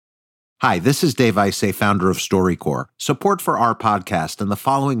Hi, this is Dave Isay, founder of StoryCorps. Support for our podcast and the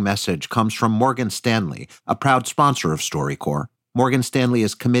following message comes from Morgan Stanley, a proud sponsor of StoryCorps. Morgan Stanley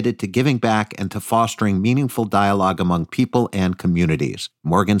is committed to giving back and to fostering meaningful dialogue among people and communities.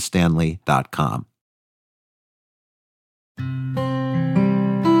 morganstanley.com.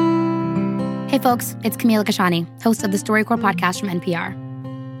 Hey folks, it's Camila Kashani, host of the StoryCorps podcast from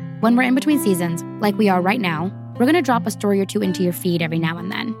NPR. When we're in between seasons, like we are right now, we're going to drop a story or two into your feed every now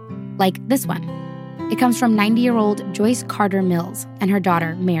and then. Like this one. It comes from 90-year-old Joyce Carter Mills and her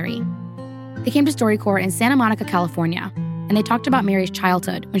daughter, Mary. They came to StoryCorps in Santa Monica, California, and they talked about Mary's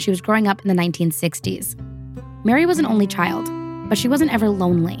childhood when she was growing up in the 1960s. Mary was an only child, but she wasn't ever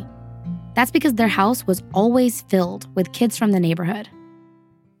lonely. That's because their house was always filled with kids from the neighborhood.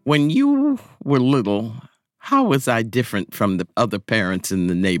 When you were little, how was I different from the other parents in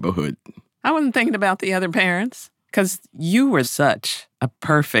the neighborhood? I wasn't thinking about the other parents because you were such a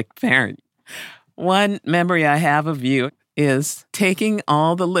perfect parent. One memory I have of you is taking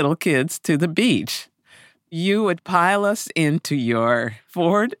all the little kids to the beach. You would pile us into your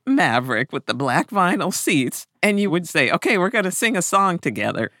Ford Maverick with the black vinyl seats, and you would say, okay, we're going to sing a song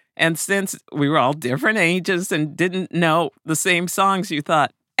together. And since we were all different ages and didn't know the same songs, you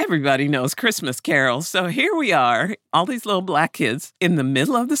thought, everybody knows Christmas carols. So here we are, all these little black kids in the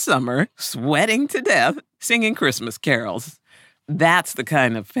middle of the summer, sweating to death, singing Christmas carols. That's the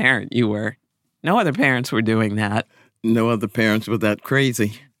kind of parent you were. No other parents were doing that. No other parents were that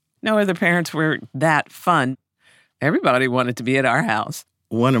crazy. No other parents were that fun. Everybody wanted to be at our house.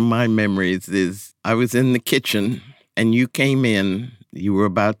 One of my memories is I was in the kitchen and you came in, you were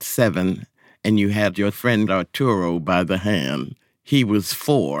about 7, and you had your friend Arturo by the hand. He was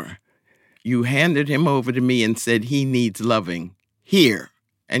 4. You handed him over to me and said, he needs loving. Here.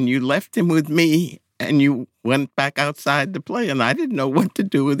 And you left him with me and you went back outside to play, and I didn't know what to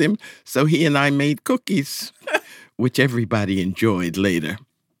do with him. So he and I made cookies, which everybody enjoyed later.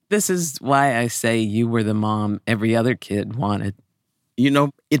 This is why I say you were the mom every other kid wanted. You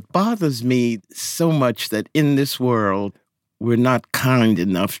know, it bothers me so much that in this world, we're not kind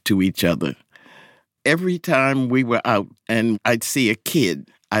enough to each other. Every time we were out and I'd see a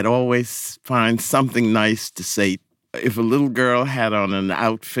kid, I'd always find something nice to say. If a little girl had on an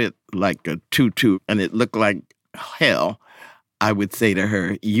outfit like a tutu and it looked like hell, I would say to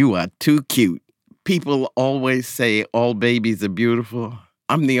her, you are too cute. People always say all babies are beautiful.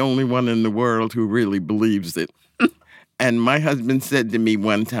 I'm the only one in the world who really believes it. And my husband said to me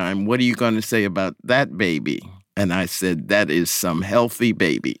one time, what are you going to say about that baby? And I said, that is some healthy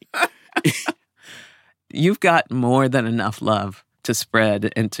baby. You've got more than enough love to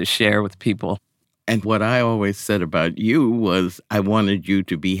spread and to share with people. And what I always said about you was I wanted you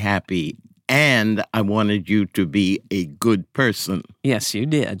to be happy and I wanted you to be a good person. Yes, you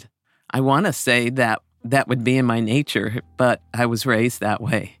did. I want to say that would be in my nature, but I was raised that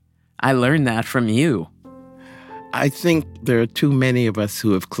way. I learned that from you. I think there are too many of us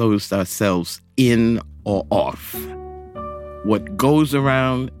who have closed ourselves in or off. What goes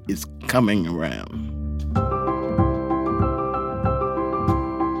around is coming around.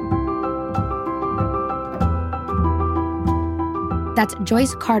 That's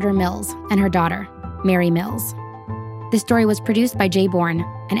Joyce Carter Mills and her daughter, Mary Mills. This story was produced by Jay Bourne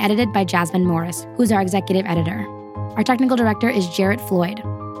and edited by Jasmine Morris, who's our executive editor. Our technical director is Jarrett Floyd.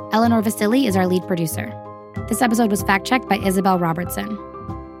 Eleanor Vasili is our lead producer. This episode was fact-checked by Isabel Robertson.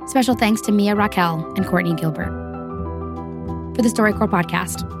 Special thanks to Mia Raquel and Courtney Gilbert. For the StoryCorps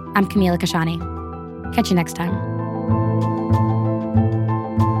podcast, I'm Camila Kashani. Catch you next time.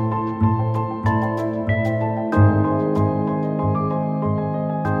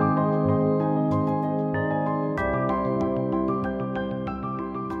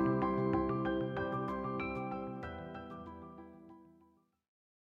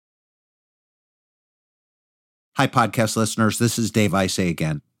 Hi, podcast listeners. This is Dave Isay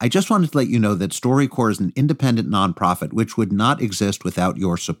again. I just wanted to let you know that StoryCorps is an independent nonprofit which would not exist without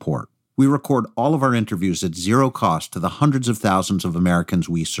your support. We record all of our interviews at zero cost to the hundreds of thousands of Americans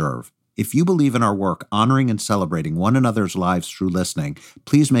we serve. If you believe in our work honoring and celebrating one another's lives through listening,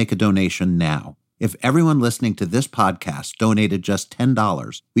 please make a donation now. If everyone listening to this podcast donated just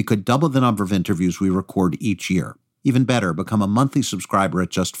 $10, we could double the number of interviews we record each year. Even better, become a monthly subscriber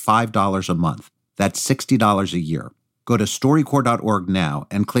at just $5 a month. That's $60 a year. Go to StoryCorps.org now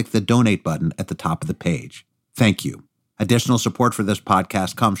and click the donate button at the top of the page. Thank you. Additional support for this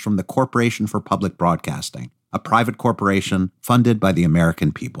podcast comes from the Corporation for Public Broadcasting, a private corporation funded by the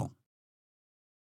American people.